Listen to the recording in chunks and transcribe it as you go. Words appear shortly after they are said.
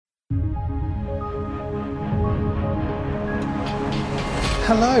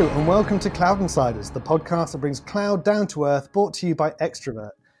Hello and welcome to Cloud Insiders, the podcast that brings cloud down to earth, brought to you by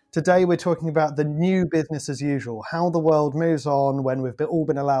Extrovert. Today we're talking about the new business as usual, how the world moves on when we've all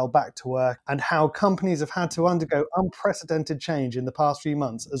been allowed back to work, and how companies have had to undergo unprecedented change in the past few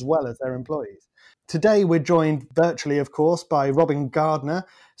months, as well as their employees. Today we're joined virtually, of course, by Robin Gardner,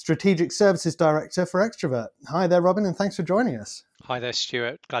 Strategic Services Director for Extrovert. Hi there, Robin, and thanks for joining us. Hi there,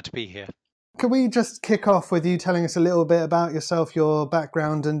 Stuart. Glad to be here. Can we just kick off with you telling us a little bit about yourself, your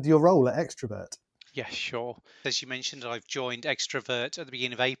background and your role at Extrovert? Yeah, sure. As you mentioned, I've joined Extrovert at the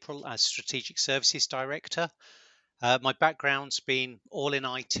beginning of April as Strategic Services Director. My background's been all in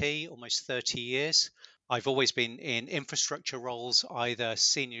IT, almost 30 years. I've always been in infrastructure roles, either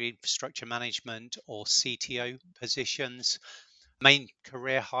senior infrastructure management or CTO positions. Main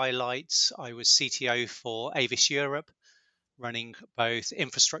career highlights, I was CTO for Avis Europe, running both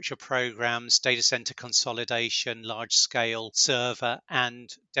infrastructure programs, data center consolidation, large scale server and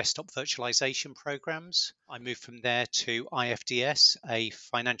desktop virtualization programs. I moved from there to IFDS, a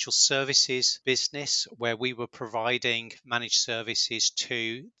financial services business where we were providing managed services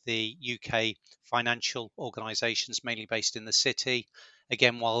to the UK financial organizations, mainly based in the city.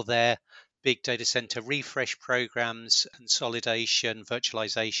 Again, while there, big data center refresh programs, consolidation,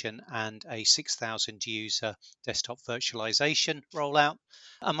 virtualization, and a 6,000 user desktop virtualization rollout.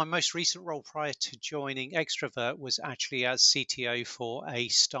 And my most recent role prior to joining Extrovert was actually as CTO for a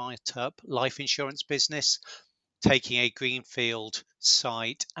startup life insurance business, taking a greenfield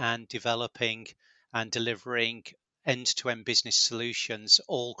site and developing and delivering end-to-end business solutions,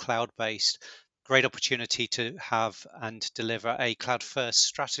 all cloud-based. Great opportunity to have and deliver a cloud-first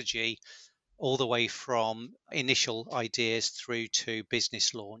strategy all the way from initial ideas through to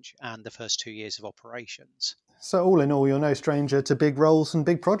business launch and the first 2 years of operations. So all in all, you're no stranger to big roles and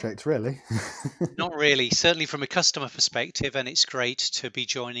big projects, really. Not really, certainly from a customer perspective, and it's great to be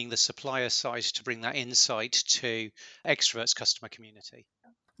joining the supplier side to bring that insight to Extrovert's customer community.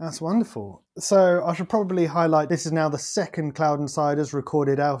 That's wonderful. So I should probably highlight this is now the second Cloud Insiders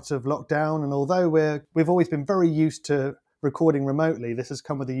recorded out of lockdown, and although we've always been very used to recording remotely, this has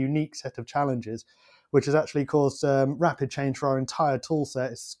come with a unique set of challenges, which has actually caused rapid change for our entire tool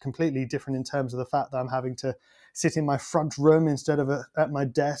set. It's completely different in terms of the fact that I'm having to sit in my front room instead of at my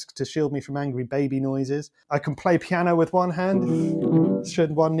desk to shield me from angry baby noises. I can play piano with one hand,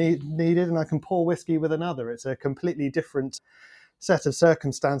 should one needed, and I can pour whiskey with another. It's a completely different set of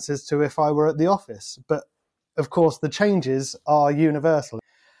circumstances to if I were at the office. But of course, the changes are universal.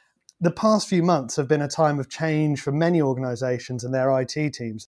 The past few months have been a time of change for many organizations and their IT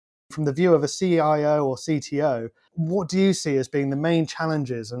teams. From the view of a CIO or CTO, what do you see as being the main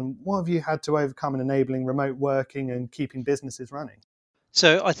challenges, and what have you had to overcome in enabling remote working and keeping businesses running?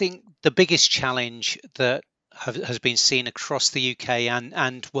 So I think the biggest challenge that has been seen across the UK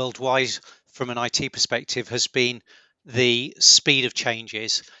and worldwide from an IT perspective has been the speed of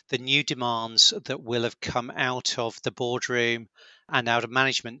changes, the new demands that will have come out of the boardroom and out of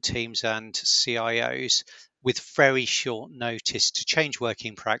management teams and CIOs with very short notice to change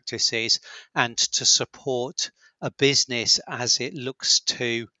working practices and to support a business as it looks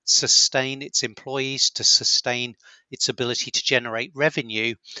to sustain its employees, to sustain its ability to generate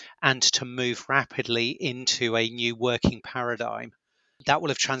revenue, and to move rapidly into a new working paradigm. That will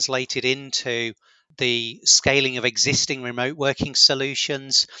have translated into the scaling of existing remote working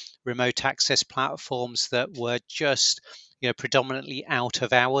solutions, remote access platforms that were just predominantly out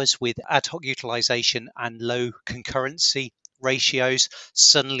of hours with ad hoc utilization and low concurrency ratios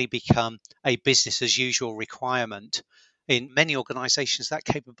suddenly become a business as usual requirement. In many organizations, that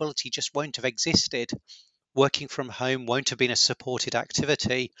capability just won't have existed. Working from home won't have been a supported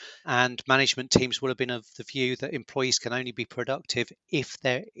activity, and management teams will have been of the view that employees can only be productive if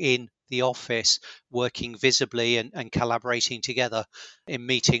they're in the office working visibly and collaborating together in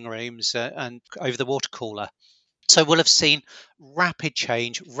meeting rooms and over the water cooler. So we'll have seen rapid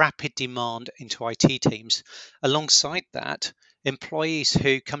change, rapid demand into IT teams. Alongside that, employees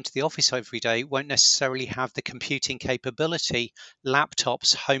who come to the office every day won't necessarily have the computing capability,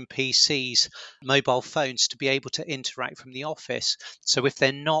 laptops, home PCs, mobile phones to be able to interact from the office. So if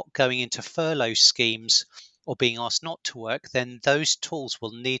they're not going into furlough schemes or being asked not to work, then those tools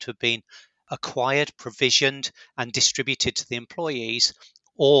will need to have been acquired, provisioned, and distributed to the employees,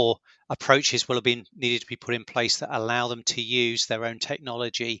 or approaches will have been needed to be put in place that allow them to use their own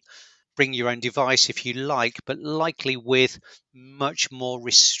technology. Bring your own device if you like, but likely with much more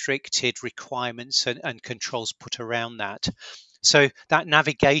restricted requirements and controls put around that. So that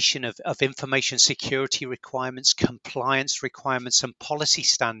navigation of information security requirements, compliance requirements, and policy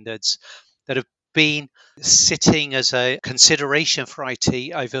standards that have been sitting as a consideration for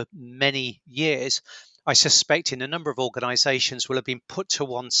IT over many years, I suspect in a number of organizations will have been put to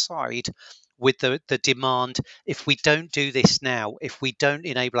one side with the demand, if we don't do this now, if we don't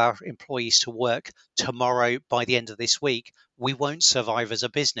enable our employees to work tomorrow by the end of this week, we won't survive as a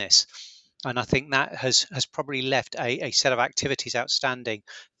business. And I think that has probably left a set of activities outstanding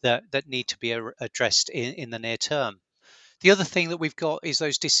that need to be addressed in the near term. The other thing that we've got is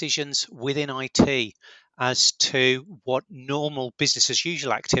those decisions within IT as to what normal business as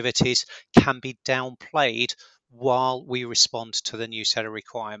usual activities can be downplayed while we respond to the new set of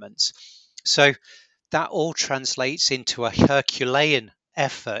requirements. So that all translates into a Herculean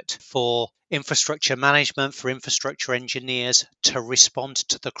effort for infrastructure management, for infrastructure engineers to respond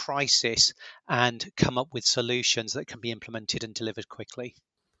to the crisis and come up with solutions that can be implemented and delivered quickly.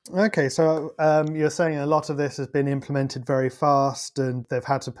 Okay, so you're saying a lot of this has been implemented very fast and they've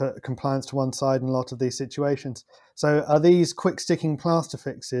had to put compliance to one side in a lot of these situations. So are these quick sticking plaster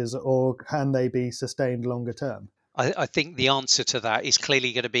fixes or can they be sustained longer term? I think the answer to that is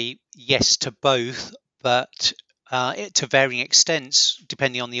clearly going to be yes to both, but to varying extents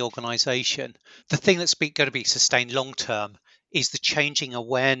depending on the organisation. The thing that's going to be sustained long term is the changing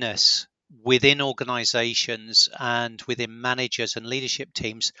awareness within organisations and within managers and leadership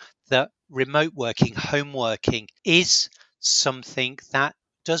teams that remote working, home working is something that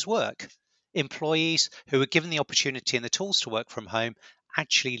does work. Employees who are given the opportunity and the tools to work from home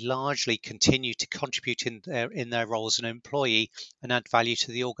actually largely continue to contribute in their role as an employee and add value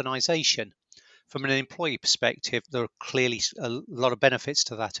to the organization. From an employee perspective, there are clearly a lot of benefits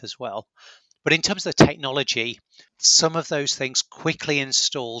to that as well. But in terms of the technology, some of those things quickly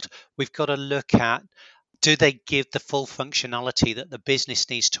installed, we've got to look at, do they give the full functionality that the business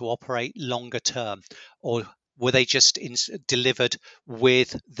needs to operate longer term, or were they just delivered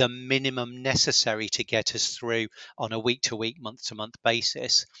with the minimum necessary to get us through on a week-to-week, month-to-month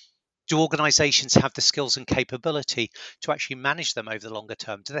basis? Do organizations have the skills and capability to actually manage them over the longer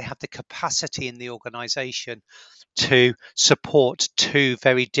term? Do they have the capacity in the organization to support two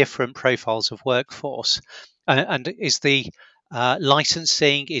very different profiles of workforce? And is the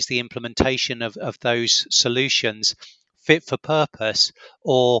licensing, is the implementation of those solutions fit for purpose,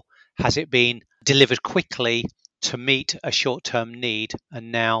 or has it been delivered quickly to meet a short-term need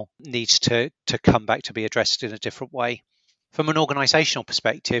and now needs to come back to be addressed in a different way? From an organizational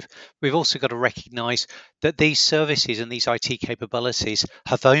perspective, we've also got to recognize that these services and these IT capabilities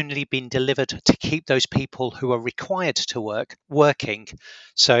have only been delivered to keep those people who are required to work working.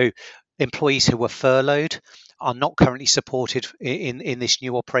 So employees who were furloughed are not currently supported in this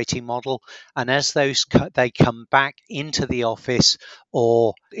new operating model. And as they come back into the office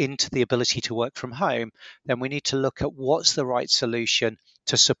or into the ability to work from home, then we need to look at what's the right solution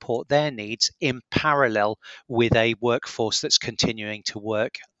to support their needs in parallel with a workforce that's continuing to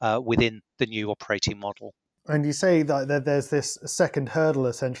work within the new operating model. And you say that there's this second hurdle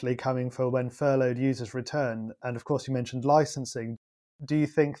essentially coming for when furloughed users return. And of course, you mentioned licensing. Do you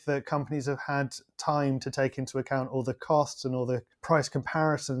think that companies have had time to take into account all the costs and all the price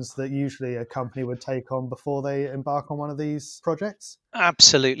comparisons that usually a company would take on before they embark on one of these projects?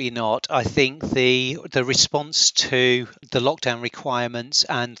 Absolutely not. I think the response to the lockdown requirements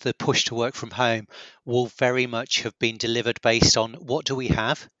and the push to work from home will very much have been delivered based on what do we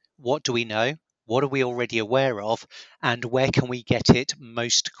have, what do we know, what are we already aware of, and where can we get it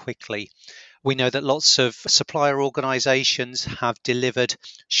most quickly. We know that lots of supplier organizations have delivered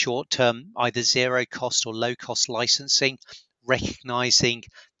short-term, either zero-cost or low-cost licensing, recognizing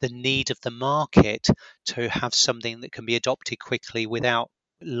the need of the market to have something that can be adopted quickly without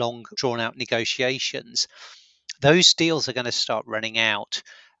long, drawn-out negotiations. Those deals are going to start running out.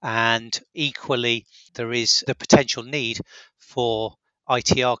 And equally, there is the potential need for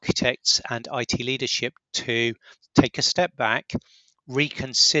IT architects and IT leadership to take a step back,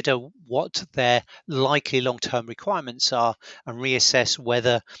 reconsider what their likely long-term requirements are, and reassess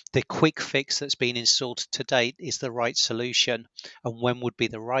whether the quick fix that's been installed to date is the right solution, and when would be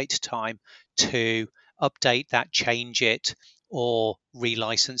the right time to update that, change it, or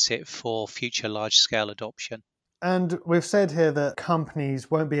relicense it for future large-scale adoption. And we've said here that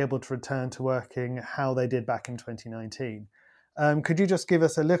companies won't be able to return to working how they did back in 2019. Could you just give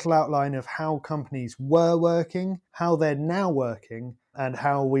us a little outline of how companies were working, how they're now working, and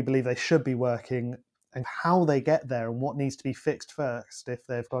how we believe they should be working, and how they get there, and what needs to be fixed first if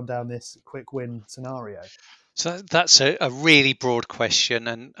they've gone down this quick win scenario? So that's a really broad question,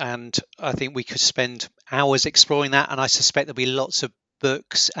 and I think we could spend hours exploring that, and I suspect there'll be lots of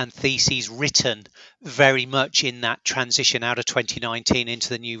books and theses written very much in that transition out of 2019 into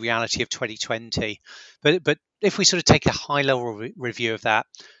the new reality of 2020. But if we sort of take a high level review of that,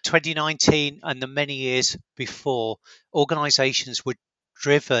 2019 and the many years before, organizations were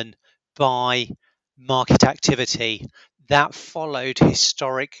driven by market activity that followed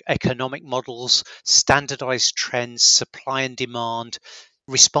historic economic models, standardized trends, supply and demand,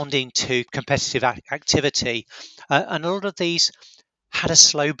 responding to competitive activity. And a lot of these had a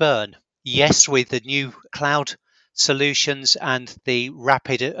slow burn. Yes, with the new cloud solutions and the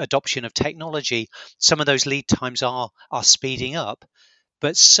rapid adoption of technology, some of those lead times are speeding up.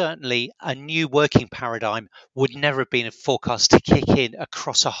 But certainly a new working paradigm would never have been forecast to kick in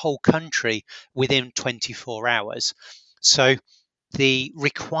across a whole country within 24 hours. So the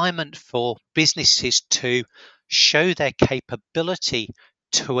requirement for businesses to show their capability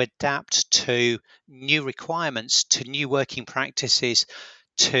to adapt to new requirements, to new working practices,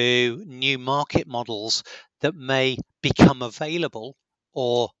 to new market models that may become available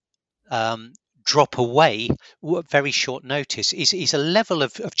or drop away at very short notice is a level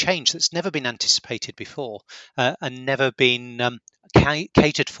of change that's never been anticipated before and never been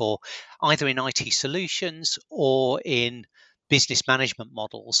catered for either in IT solutions or in business management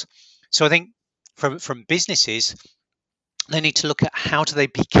models. So I think from businesses, they need to look at how do they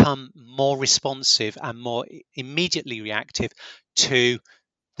become more responsive and more immediately reactive to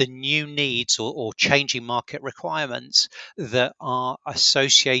the new needs or changing market requirements that are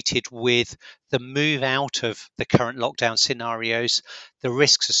associated with the move out of the current lockdown scenarios, the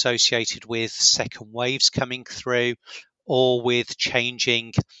risks associated with second waves coming through, or with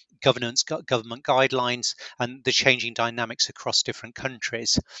changing government guidelines and the changing dynamics across different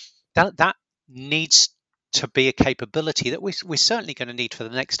countries. That needs to be a capability that we're certainly going to need for the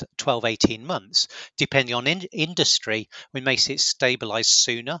next 12, 18 months. Depending on industry, we may see it stabilize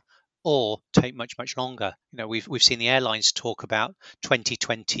sooner or take much, much longer. We've seen the airlines talk about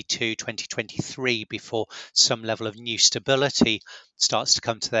 2022, 2023 before some level of new stability starts to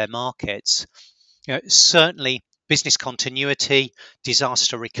come to their markets. Certainly business continuity,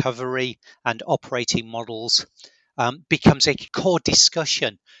 disaster recovery, and operating models becomes a core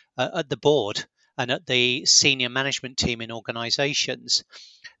discussion at the board and at the senior management team in organizations.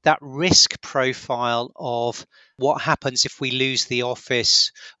 That risk profile of what happens if we lose the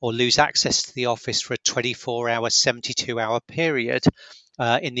office or lose access to the office for a 24-hour, 72-hour period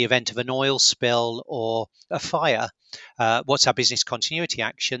in the event of an oil spill or a fire. What's our business continuity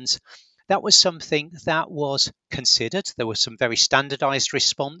actions? That was something that was considered. There were some very standardized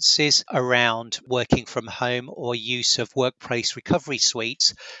responses around working from home or use of workplace recovery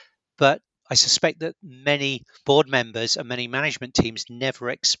suites. But I suspect that many board members and many management teams never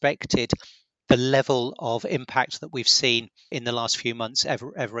expected the level of impact that we've seen in the last few months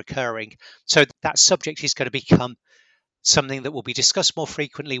ever occurring. So that subject is going to become something that will be discussed more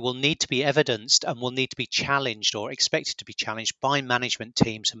frequently, will need to be evidenced, and will need to be challenged or expected to be challenged by management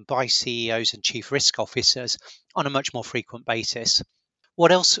teams and by CEOs and chief risk officers on a much more frequent basis.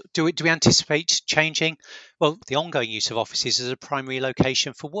 What else do we anticipate changing? Well, the ongoing use of offices as a primary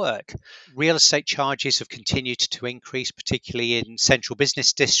location for work. Real estate charges have continued to increase, particularly in central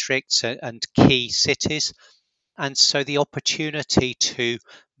business districts and key cities. And so the opportunity to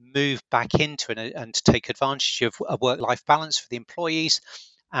move back into and to take advantage of a work-life balance for the employees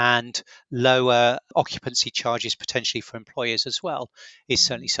and lower occupancy charges potentially for employers as well is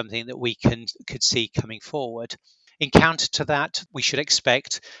certainly something that we could see coming forward. In counter to that, we should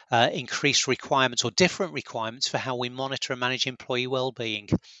expect increased requirements or different requirements for how we monitor and manage employee well-being.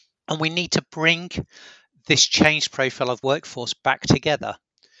 And we need to bring this changed profile of workforce back together.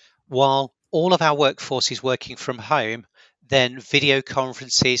 While all of our workforce is working from home, then video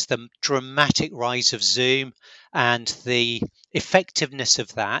conferences, the dramatic rise of Zoom and the effectiveness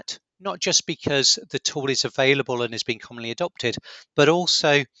of that, not just because the tool is available and has been commonly adopted, but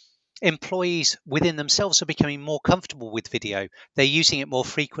also employees within themselves are becoming more comfortable with video. They're using it more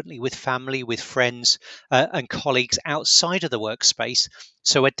frequently with family, with friends, and colleagues outside of the workspace.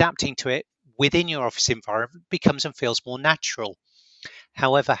 So adapting to it within your office environment becomes and feels more natural.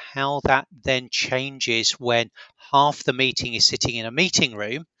 However, how that then changes when half the meeting is sitting in a meeting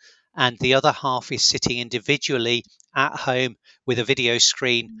room and the other half is sitting individually at home with a video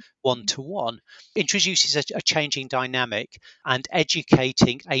screen one-to-one, introduces a changing dynamic, and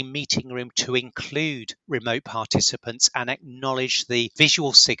educating a meeting room to include remote participants and acknowledge the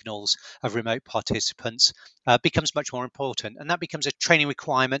visual signals of remote participants becomes much more important. And that becomes a training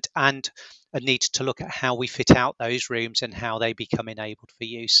requirement and a need to look at how we fit out those rooms and how they become enabled for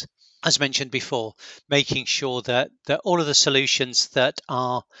use. As mentioned before, making sure that all of the solutions that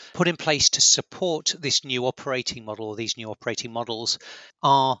are put in place to support this new operating model or these new operating models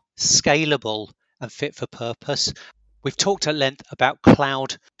are scalable and fit for purpose. We've talked at length about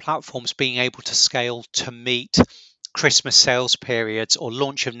cloud platforms being able to scale to meet Christmas sales periods or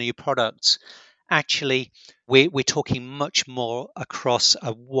launch of new products. Actually, we're talking much more across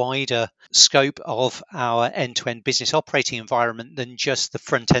a wider scope of our end-to-end business operating environment than just the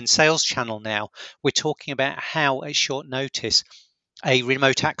front-end sales channel now. We're talking about how, at short notice, a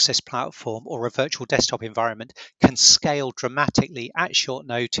remote access platform or a virtual desktop environment can scale dramatically at short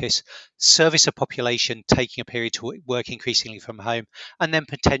notice, service a population taking a period to work increasingly from home, and then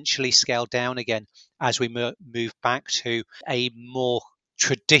potentially scale down again as we move back to a more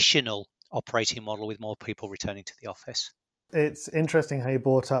traditional operating model with more people returning to the office. It's interesting how you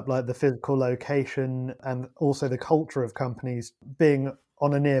brought up like the physical location and also the culture of companies being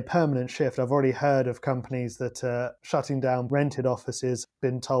on a near permanent shift. I've already heard of companies that are shutting down rented offices,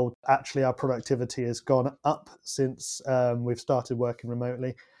 been told actually our productivity has gone up since we've started working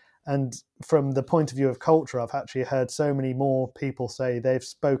remotely. And from the point of view of culture, I've actually heard so many more people say they've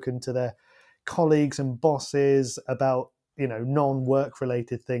spoken to their colleagues and bosses about, non-work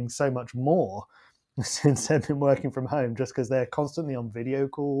related things so much more since they've been working from home, just because they're constantly on video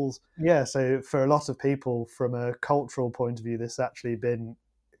calls. Yeah, so for a lot of people, from a cultural point of view, this has actually been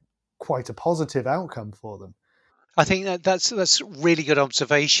quite a positive outcome for them. I think that's really good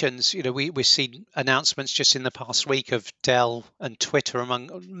observations. We've seen announcements just in the past week of Dell and Twitter,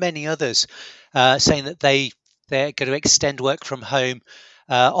 among many others, saying that they're going to extend work from home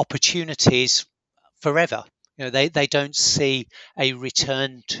opportunities forever. They don't see a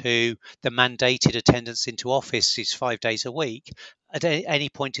return to the mandated attendance into offices 5 days a week at any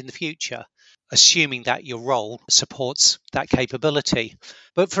point in the future, assuming that your role supports that capability.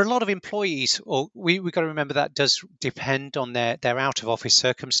 But for a lot of employees, we've got to remember that does depend on their out of office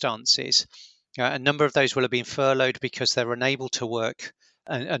circumstances. A number of those will have been furloughed because they're unable to work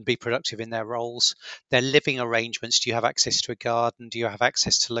and be productive in their roles. Their living arrangements, do you have access to a garden? Do you have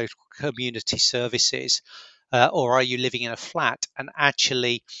access to local community services? Or are you living in a flat and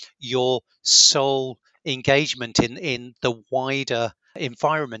actually your sole engagement in the wider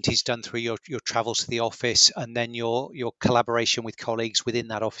environment is done through your travel to the office and then your collaboration with colleagues within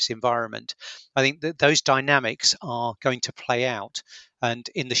that office environment? I think that those dynamics are going to play out. And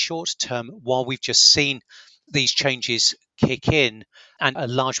in the short term, while we've just seen these changes kick in and a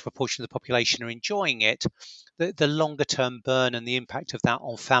large proportion of the population are enjoying it, the longer term burn and the impact of that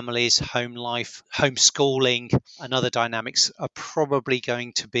on families, home life, homeschooling, and other dynamics are probably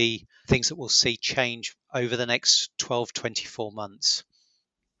going to be things that we'll see change over the next 12, 24 months.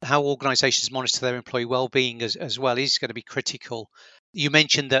 How organisations monitor their employee well-being as well is going to be critical. You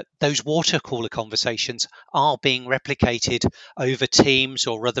mentioned that those water cooler conversations are being replicated over Teams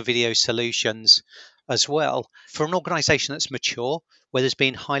or other video solutions as well. For an organisation that's mature, where there's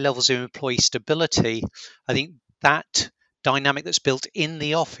been high levels of employee stability, I think that dynamic that's built in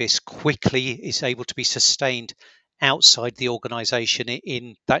the office quickly is able to be sustained outside the organisation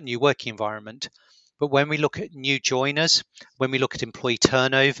in that new working environment. But when we look at new joiners, when we look at employee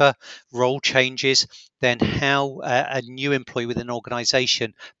turnover, role changes, then how a new employee within an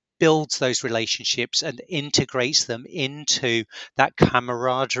organisation builds those relationships and integrates them into that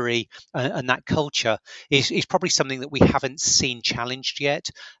camaraderie and that culture is probably something that we haven't seen challenged yet,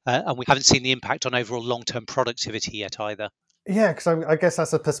 and we haven't seen the impact on overall long-term productivity yet either. Yeah, because I guess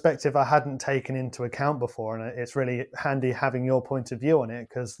that's a perspective I hadn't taken into account before, and it's really handy having your point of view on it,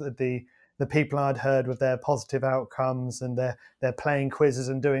 because the people I'd heard with their positive outcomes and they're playing quizzes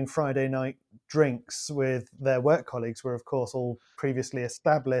and doing Friday night drinks with their work colleagues were, of course, all previously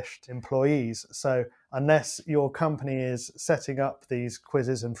established employees. So unless your company is setting up these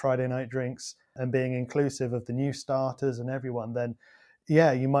quizzes and Friday night drinks and being inclusive of the new starters and everyone, then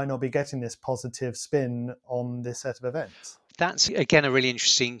yeah, you might not be getting this positive spin on this set of events. That's, again, a really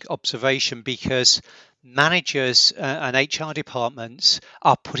interesting observation, because managers and HR departments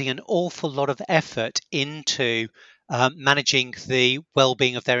are putting an awful lot of effort into managing the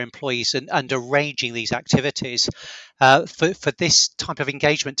well-being of their employees and arranging these activities. For this type of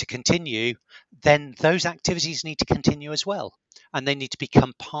engagement to continue, then those activities need to continue as well. and they need to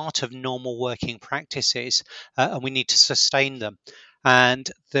become part of normal working practices, and we need to sustain them. And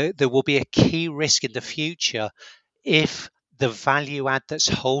there will be a key risk in the future if the value add that's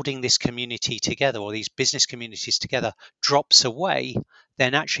holding this community together, or these business communities together, drops away,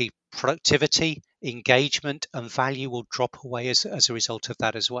 then actually productivity, engagement, and value will drop away as a result of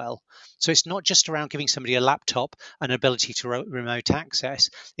that as well. So it's not just around giving somebody a laptop and ability to remote access,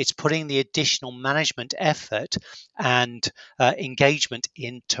 it's putting the additional management effort and engagement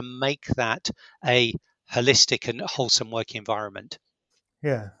in to make that a holistic and wholesome working environment.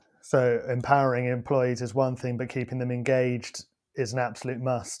 Yeah. So empowering employees is one thing, but keeping them engaged is an absolute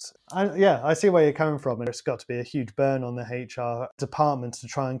must. I see where you're coming from. And there's got to be a huge burn on the HR department to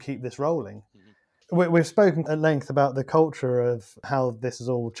try and keep this rolling. Mm-hmm. We've spoken at length about the culture of how this is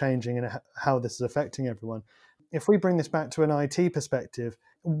all changing and how this is affecting everyone. If we bring this back to an IT perspective,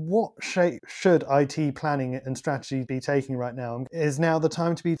 what shape should IT planning and strategy be taking right now? Is now the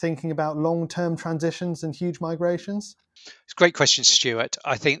time to be thinking about long-term transitions and huge migrations? It's a great question, Stuart.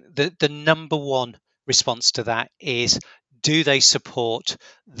 I think the number one response to that is, do they support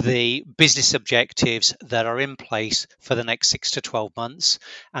the business objectives that are in place for the next 6 to 12 months?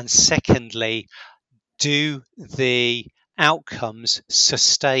 And secondly, do the outcomes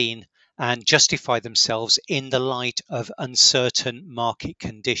sustain and justify themselves in the light of uncertain market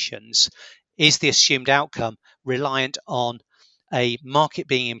conditions? Is the assumed outcome reliant on a market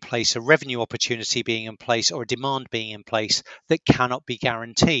being in place, a revenue opportunity being in place, or a demand being in place that cannot be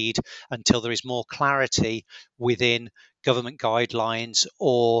guaranteed until there is more clarity within government guidelines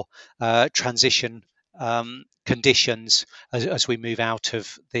or transition conditions as we move out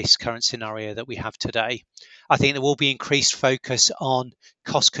of this current scenario that we have today? I think there will be increased focus on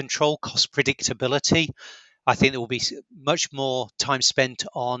cost control, cost predictability. I think there will be much more time spent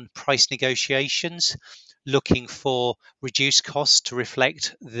on price negotiations, looking for reduced costs to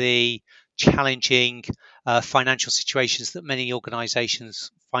reflect the challenging financial situations that many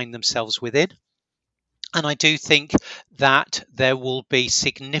organizations find themselves within. And I do think that there will be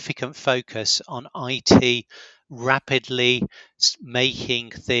significant focus on IT rapidly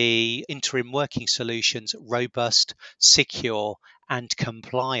making the interim working solutions robust, secure, and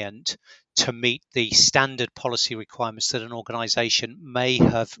compliant to meet the standard policy requirements that an organization may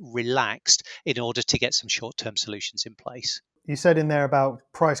have relaxed in order to get some short-term solutions in place. You said in there about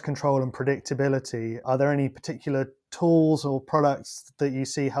price control and predictability. Are there any particular tools or products that you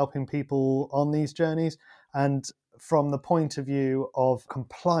see helping people on these journeys? And from the point of view of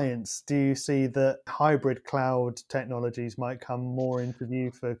compliance, do you see that hybrid cloud technologies might come more into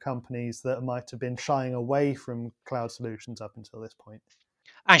view for companies that might have been shying away from cloud solutions up until this point?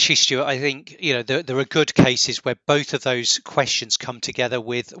 Actually, Stuart, I think there are good cases where both of those questions come together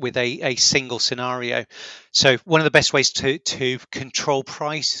with a single scenario. So one of the best ways to control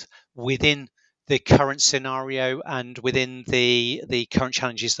price within the current scenario and within the current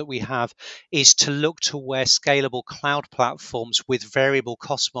challenges that we have is to look to where scalable cloud platforms with variable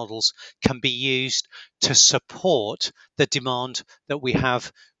cost models can be used to support the demand that we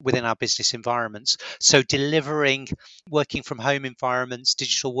have within our business environments. So delivering working from home environments,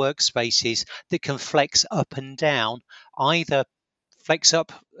 digital workspaces that can flex up and down, either flex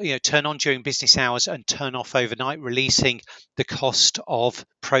up, turn on during business hours and turn off overnight, releasing the cost of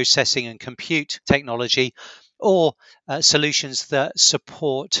processing and compute technology, or solutions that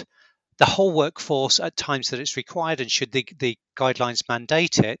support the whole workforce at times that it's required and should the guidelines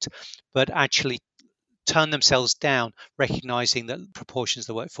mandate it, but actually turn themselves down, recognizing that proportions of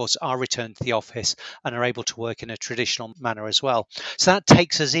the workforce are returned to the office and are able to work in a traditional manner as well. So that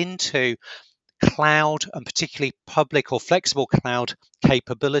takes us into cloud, and particularly public or flexible cloud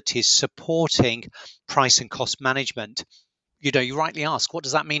capabilities supporting price and cost management. You rightly ask, what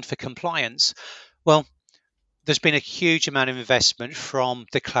does that mean for compliance? Well, there's been a huge amount of investment from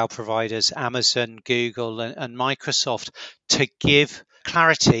the cloud providers, Amazon, Google, and Microsoft, to give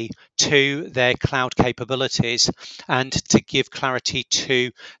clarity to their cloud capabilities and to give clarity to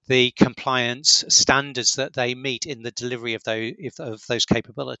the compliance standards that they meet in the delivery of those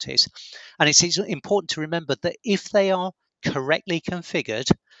capabilities. And it's important to remember that if they are correctly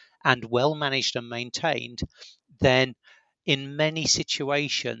configured and well managed and maintained, then in many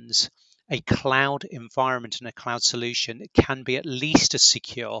situations, a cloud environment and a cloud solution can be at least as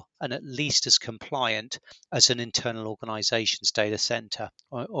secure and at least as compliant as an internal organization's data center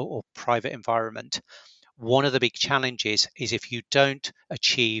or private environment. One of the big challenges is if you don't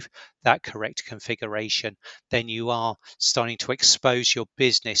achieve that correct configuration, then you are starting to expose your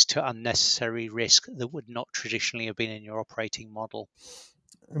business to unnecessary risk that would not traditionally have been in your operating model.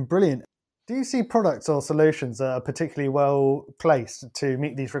 Brilliant. Do you see products or solutions that are particularly well placed to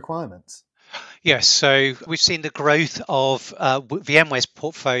meet these requirements? Yes, so we've seen the growth of VMware's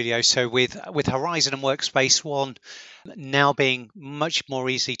portfolio. So with Horizon and Workspace ONE now being much more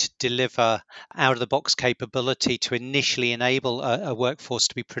easy to deliver out of the box capability to initially enable a workforce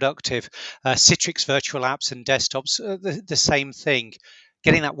to be productive. Citrix virtual apps and desktops, the same thing.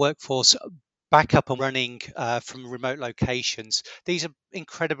 Getting that workforce back up and running from remote locations. These are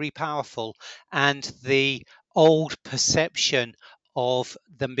incredibly powerful, and the old perception of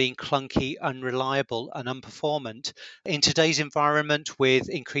them being clunky, unreliable, and unperformant. In today's environment, with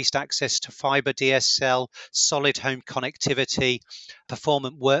increased access to fiber DSL, solid home connectivity,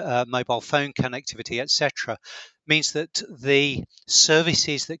 performant mobile phone connectivity, etc., means that the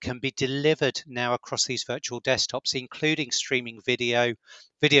services that can be delivered now across these virtual desktops, including streaming video,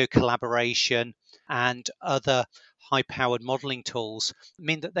 video collaboration, and other high powered modeling tools,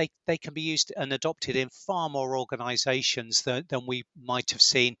 mean that they can be used and adopted in far more organizations than we might have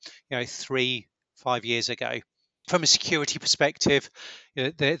seen 3 5 years ago. From a security perspective,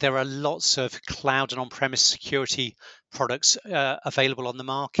 there are lots of cloud and on-premise security products available on the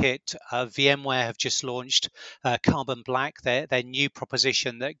market. VMware have just launched Carbon Black, their new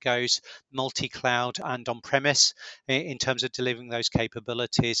proposition that goes multi-cloud and on-premise in terms of delivering those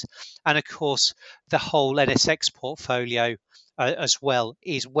capabilities. And of course, the whole NSX portfolio as well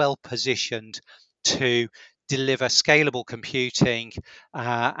is well positioned to deliver scalable computing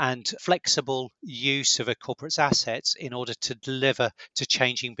and flexible use of a corporate's assets in order to deliver to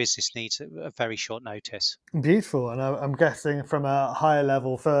changing business needs at a very short notice. Beautiful. And I'm guessing from a higher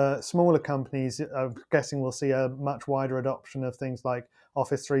level for smaller companies, I'm guessing we'll see a much wider adoption of things like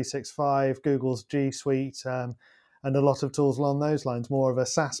Office 365, Google's G Suite, and a lot of tools along those lines, more of a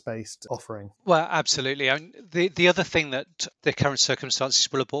SaaS-based offering. Well, absolutely. And the other thing that the current circumstances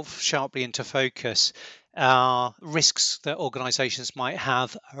will have brought sharply into focus are risks that organizations might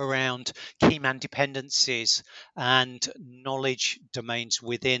have around key man dependencies and knowledge domains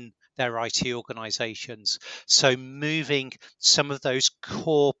within their IT organizations. So moving some of those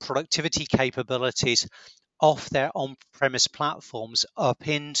core productivity capabilities off their on-premise platforms up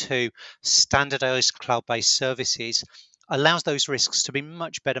into standardized cloud-based services allows those risks to be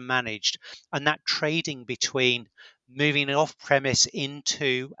much better managed. And that trading between moving it off-premise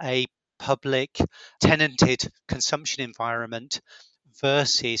into a public tenanted consumption environment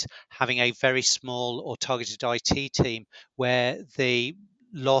versus having a very small or targeted IT team where the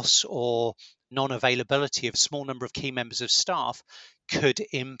loss or non-availability of a small number of key members of staff could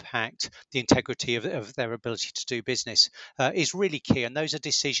impact the integrity of their ability to do business is really key. And those are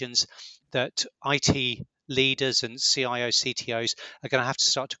decisions that IT leaders and CIOs, CTOs are going to have to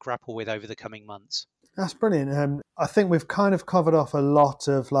start to grapple with over the coming months. That's brilliant. I think we've kind of covered off a lot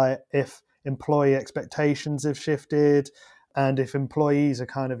of like if employee expectations have shifted and if employees are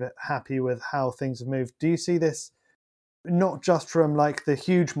kind of happy with how things have moved. Do you see this not just from like the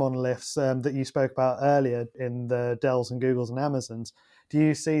huge monoliths that you spoke about earlier in the Dells and Googles and Amazons? Do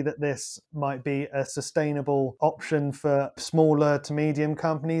you see that this might be a sustainable option for smaller to medium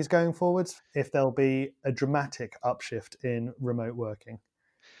companies going forwards if there'll be a dramatic upshift in remote working?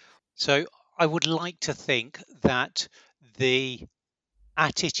 So I would like to think that the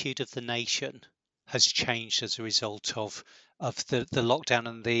attitude of the nation has changed as a result of the lockdown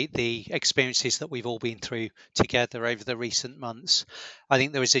and the experiences that we've all been through together over the recent months. I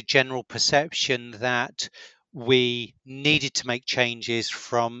think there is a general perception that we needed to make changes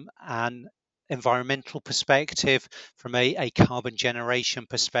from an environmental perspective, from a carbon generation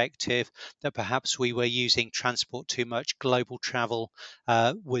perspective, that perhaps we were using transport too much, global travel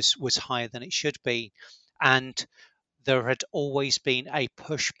was higher than it should be. And there had always been a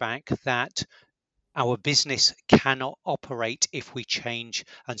pushback that our business cannot operate if we change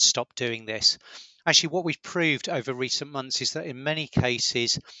and stop doing this. Actually, what we've proved over recent months is that in many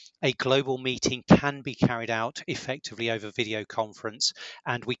cases, a global meeting can be carried out effectively over video conference,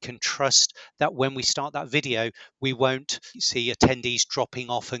 and we can trust that when we start that video, we won't see attendees dropping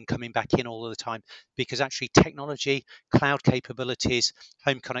off and coming back in all of the time, because actually technology, cloud capabilities,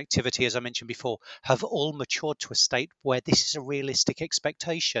 home connectivity, as I mentioned before, have all matured to a state where this is a realistic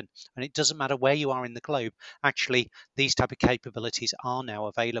expectation, and it doesn't matter where you are in the globe. Actually, these type of capabilities are now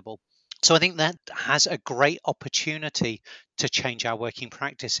available. So I think that has a great opportunity to change our working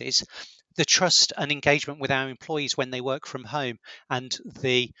practices. The trust and engagement with our employees when they work from home, and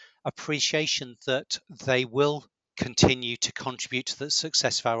the appreciation that they will continue to contribute to the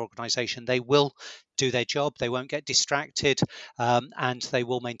success of our organisation. They will do their job, they won't get distracted, and they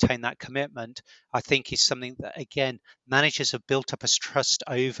will maintain that commitment. I think is something that, again, managers have built up as trust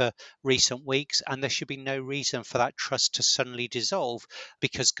over recent weeks, and there should be no reason for that trust to suddenly dissolve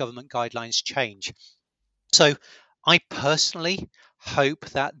because government guidelines change. So I personally hope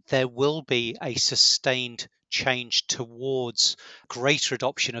that there will be a sustained change towards greater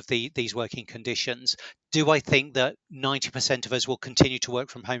adoption of these working conditions. Do I think that 90% of us will continue to work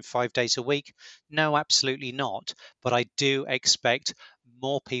from home 5 days a week? No, absolutely not. But I do expect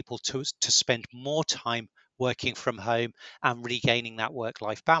more people to spend more time working from home and regaining that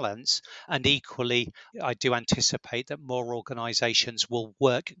work-life balance. And equally, I do anticipate that more organizations will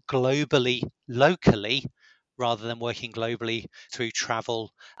work globally, locally, rather than working globally through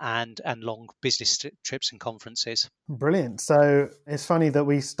travel and long business trips and conferences. Brilliant. So it's funny that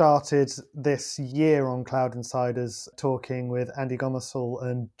we started this year on Cloud Insiders talking with Andy Gomersall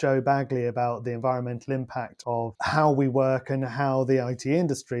and Joe Bagley about the environmental impact of how we work and how the IT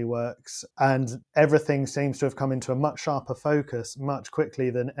industry works. And everything seems to have come into a much sharper focus much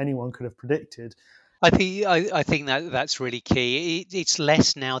quickly than anyone could have predicted. I think that's really key. It's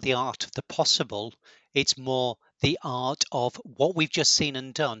less now the art of the possible. It's more the art of what we've just seen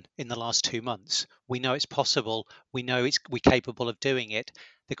and done in the last 2 months. We know it's possible. We know we're capable of doing it.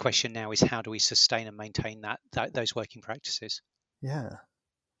 The question now is how do we sustain and maintain those working practices? Yeah.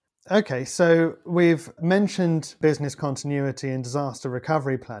 Okay, so we've mentioned business continuity and disaster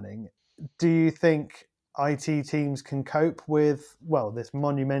recovery planning. Do you think IT teams can cope with, well, this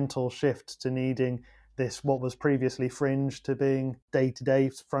monumental shift to needing this, what was previously fringe, to being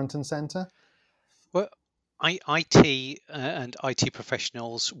day-to-day front and center? Well, IT and IT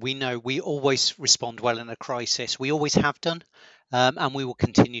professionals, we know we always respond well in a crisis. We always have done, and we will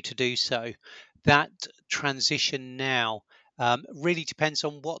continue to do so. That transition now really depends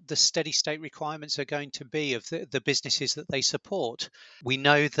on what the steady state requirements are going to be of the businesses that they support. We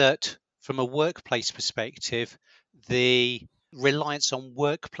know that from a workplace perspective, the reliance on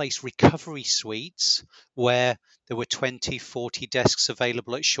workplace recovery suites, where there were 20, 40 desks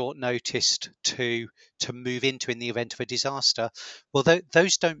available at short notice to move into in the event of a disaster, well,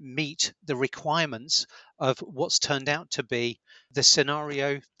 those don't meet the requirements of what's turned out to be the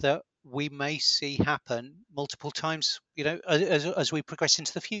scenario that we may see happen multiple times, as we progress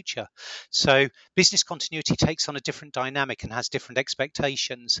into the future. So business continuity takes on a different dynamic and has different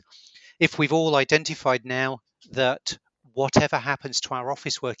expectations. If we've all identified now that whatever happens to our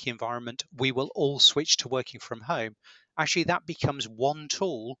office working environment, we will all switch to working from home. Actually, that becomes one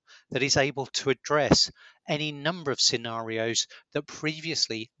tool that is able to address any number of scenarios that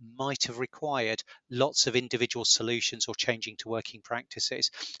previously might have required lots of individual solutions or changing to working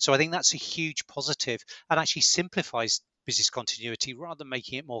practices. So I think that's a huge positive and actually simplifies business continuity rather than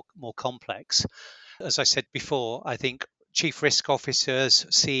making it more complex. As I said before, I think chief risk officers,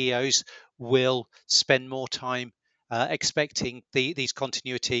 CEOs will spend more time expecting these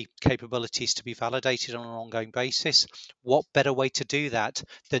continuity capabilities to be validated on an ongoing basis. What better way to do that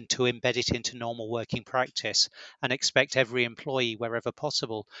than to embed it into normal working practice and expect every employee, wherever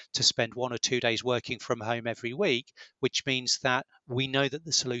possible, to spend 1 or 2 days working from home every week, which means that we know that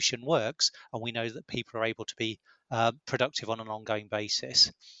the solution works and we know that people are able to be productive on an ongoing basis.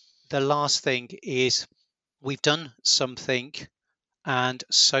 The last thing is we've done something, and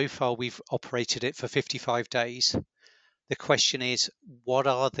so far we've operated it for 55 days. The question is, what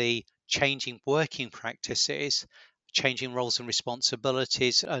are the changing working practices, changing roles and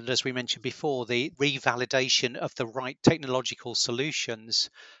responsibilities, and as we mentioned before, the revalidation of the right technological solutions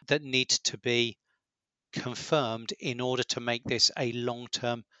that need to be confirmed in order to make this a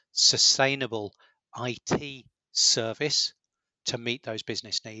long-term sustainable IT service to meet those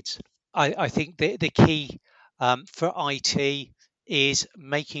business needs. I think the key for IT is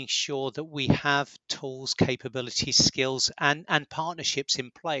making sure that we have tools, capabilities, skills, and partnerships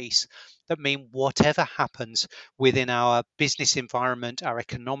in place that mean whatever happens within our business environment, our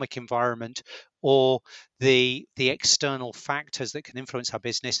economic environment, or the external factors that can influence our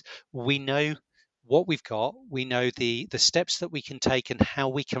business, we know what we've got, we know the steps that we can take and how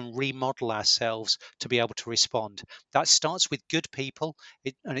we can remodel ourselves to be able to respond. That starts with good people,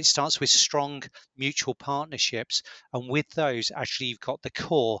 and it starts with strong mutual partnerships, and with those actually you've got the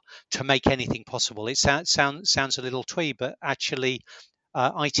core to make anything possible. It sounds a little twee, but actually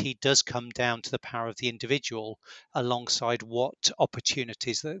IT does come down to the power of the individual alongside what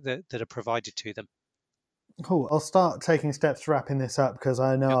opportunities that are provided to them. Cool. I'll start taking steps wrapping this up because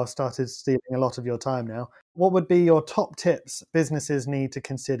I know I've started stealing a lot of your time now. What would be your top tips businesses need to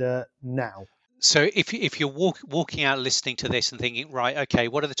consider now? So if you're walking out listening to this and thinking, right, okay,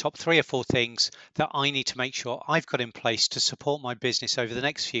 what are the top 3 or 4 things that I need to make sure I've got in place to support my business over the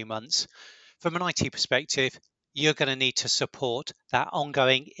next few months? From an IT perspective, you're going to need to support that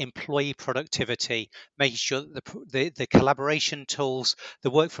ongoing employee productivity, making sure that the collaboration tools, the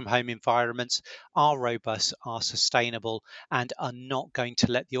work from home environments are robust, are sustainable, and are not going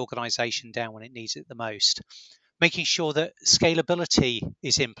to let the organization down when it needs it the most. Making sure that scalability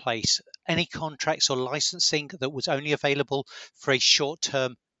is in place. Any contracts or licensing that was only available for a short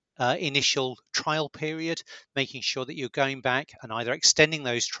term initial trial period, making sure that you're going back and either extending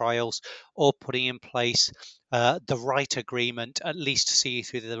those trials or putting in place the right agreement, at least to see you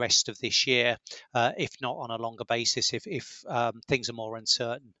through the rest of this year, if not on a longer basis, if things are more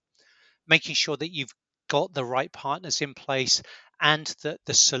uncertain. Making sure that you've got the right partners in place and that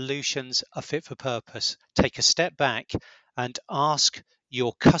the solutions are fit for purpose. Take a step back and ask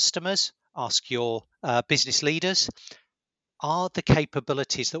your customers, ask your business leaders, are the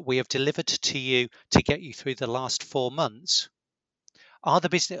capabilities that we have delivered to you to get you through the last 4 months, are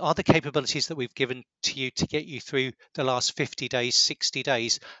the capabilities that we've given to you to get you through the last 50 days, 60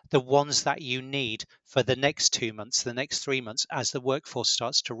 days, the ones that you need for the next 2 months, the next 3 months, as the workforce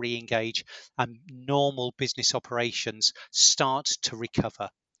starts to re-engage and normal business operations start to recover?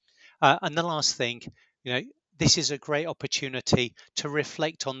 And the last thing, you know, this is a great opportunity to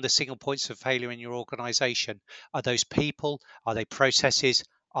reflect on the single points of failure in your organization. Are those people? Are they processes?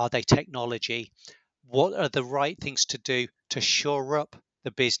 Are they technology? What are the right things to do to shore up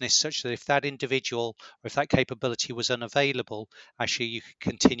the business such that if that individual or if that capability was unavailable, actually you could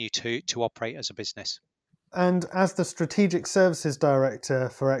continue to operate as a business? And as the strategic services director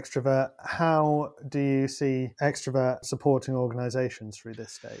for Extrovert, how do you see Extrovert supporting organizations through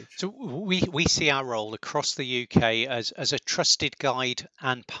this stage? So we see our role across the UK as a trusted guide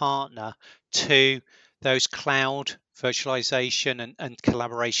and partner to those cloud virtualization and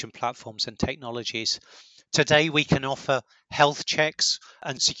collaboration platforms and technologies. Today, we can offer health checks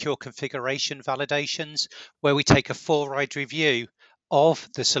and secure configuration validations where we take a full ride review of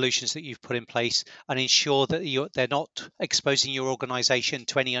the solutions that you've put in place and ensure that they're not exposing your organization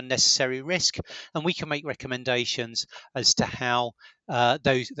to any unnecessary risk. And we can make recommendations as to how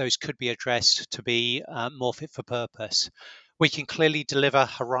those could be addressed to be more fit for purpose. We can clearly deliver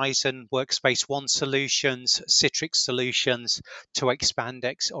Horizon Workspace ONE solutions, Citrix solutions to expand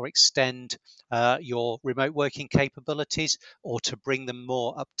or extend your remote working capabilities or to bring them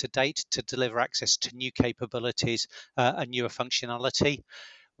more up to date to deliver access to new capabilities and newer functionality.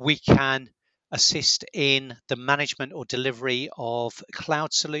 We can assist in the management or delivery of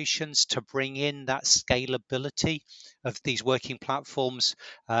cloud solutions to bring in that scalability of these working platforms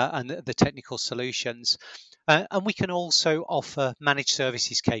and the technical solutions. And we can also offer managed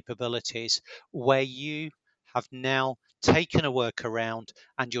services capabilities where you have now taken a workaround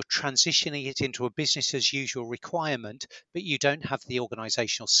and you're transitioning it into a business as usual requirement, but you don't have the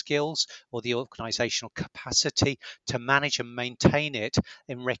organizational skills or the organizational capacity to manage and maintain it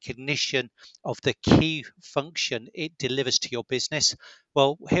in recognition of the key function it delivers to your business.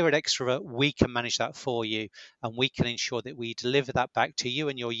 Well, here at Extrovert, we can manage that for you and we can ensure that we deliver that back to you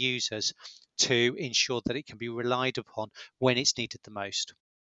and your users to ensure that it can be relied upon when it's needed the most.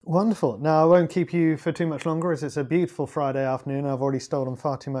 Wonderful. Now, I won't keep you for too much longer as it's a beautiful Friday afternoon. I've already stolen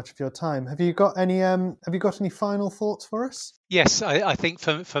far too much of your time. Have you got any final thoughts for us? Yes, I think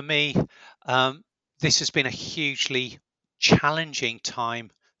for me, this has been a hugely challenging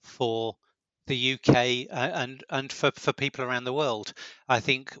time for the UK and for people around the world. I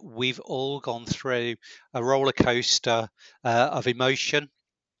think we've all gone through a roller coaster of emotion,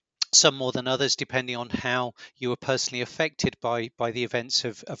 some more than others, depending on how you were personally affected by the events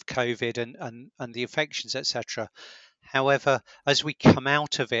of COVID and the infections, etc. However, as we come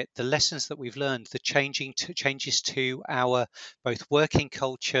out of it, the lessons that we've learned, the changes to our both working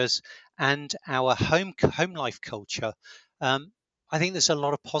cultures and our home life culture, um, I think there's a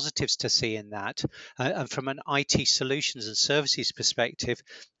lot of positives to see in that. And from an IT solutions and services perspective,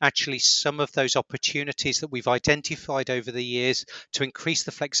 actually, some of those opportunities that we've identified over the years to increase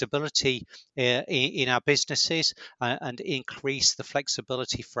the flexibility in our businesses and increase the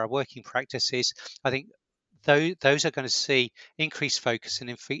flexibility for our working practices, I think those are going to see increased focus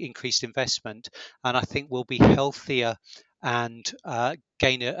and increased investment, and I think we'll be healthier and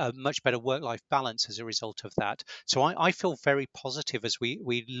gain a much better work-life balance as a result of that. So I feel very positive as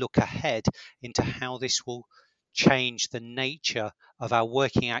we look ahead into how this will change the nature of our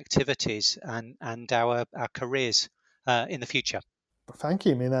working activities and our careers in the future. Thank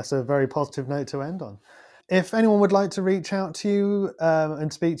you. I mean, that's a very positive note to end on. If anyone would like to reach out to you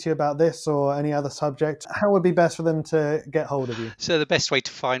and speak to you about this or any other subject, how would be best for them to get hold of you? So the best way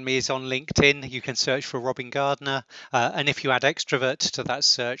to find me is on LinkedIn. You can search for Robin Gardner. And if you add extrovert to that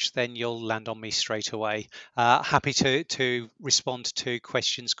search, then you'll land on me straight away. Happy to respond to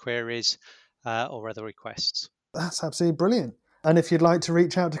questions, queries, or other requests. That's absolutely brilliant. And if you'd like to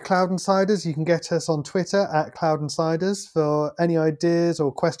reach out to Cloud Insiders, you can get us on Twitter at Cloud Insiders. For any ideas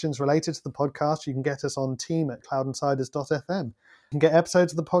or questions related to the podcast, you can get us on team@cloudinsiders.fm. You can get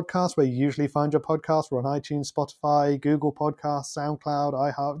episodes of the podcast where you usually find your podcast. We're on iTunes, Spotify, Google Podcasts, SoundCloud,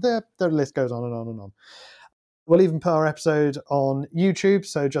 iHeart. The list goes on and on and on. We'll even put our episode on YouTube,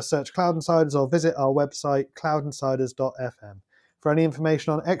 so just search Cloud Insiders or visit our website, cloudinsiders.fm. For any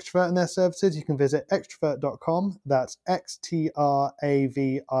information on Extrovert and their services, you can visit extrovert.com, that's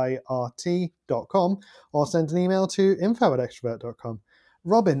xtravirt.com, or send an email to info@extrovert.com.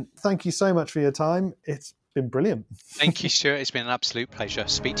 Robin, thank you so much for your time. It's been brilliant. Thank you, Stuart. It's been an absolute pleasure.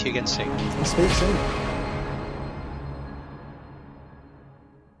 Speak to you again soon. We'll speak soon.